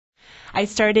I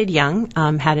started young,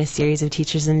 had a series of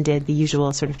teachers and did the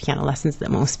usual sort of piano lessons that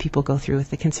most people go through with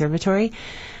the conservatory.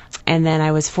 And then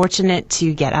I was fortunate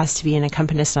to get asked to be an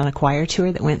accompanist on a choir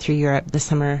tour that went through Europe the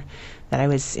summer that I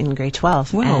was in grade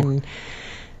 12. Wow. And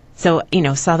so,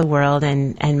 saw the world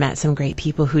and met some great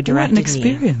people who directed me. What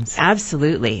an experience.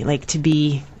 Absolutely. Like to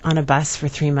be on a bus for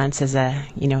 3 months as a,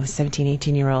 17,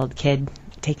 18-year-old kid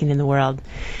taken in the world.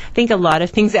 I think a lot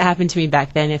of things that happened to me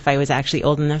back then, if I was actually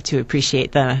old enough to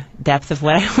appreciate the depth of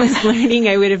what I was learning,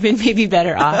 I would have been maybe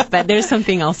better off. But there's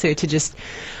something also to just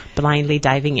blindly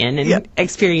diving in and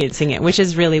experiencing it, which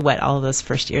is really what all of those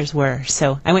first years were.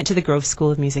 So I went to the Grove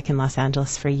School of Music in Los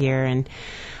Angeles for a year, and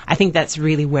I think that's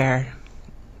really where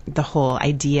the whole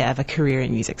idea of a career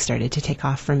in music started to take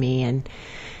off for me. And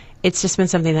it's just been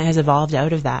something that has evolved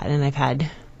out of that, and I've had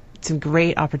some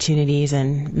great opportunities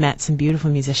and met some beautiful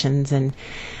musicians, and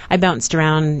I bounced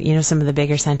around, some of the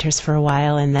bigger centers for a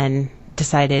while, and then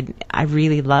decided I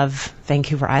really love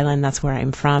Vancouver Island. That's where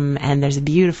I'm from, and there's a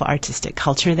beautiful artistic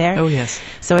culture there. Oh, yes.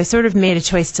 So I sort of made a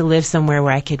choice to live somewhere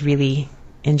where I could really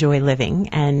enjoy living,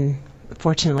 and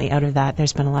fortunately out of that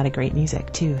there's been a lot of great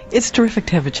music too. It's terrific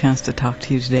to have a chance to talk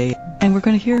to you today, and we're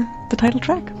going to hear the title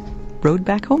track, Road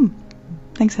Back Home.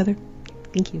 Thanks, Heather.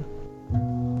 Thank you.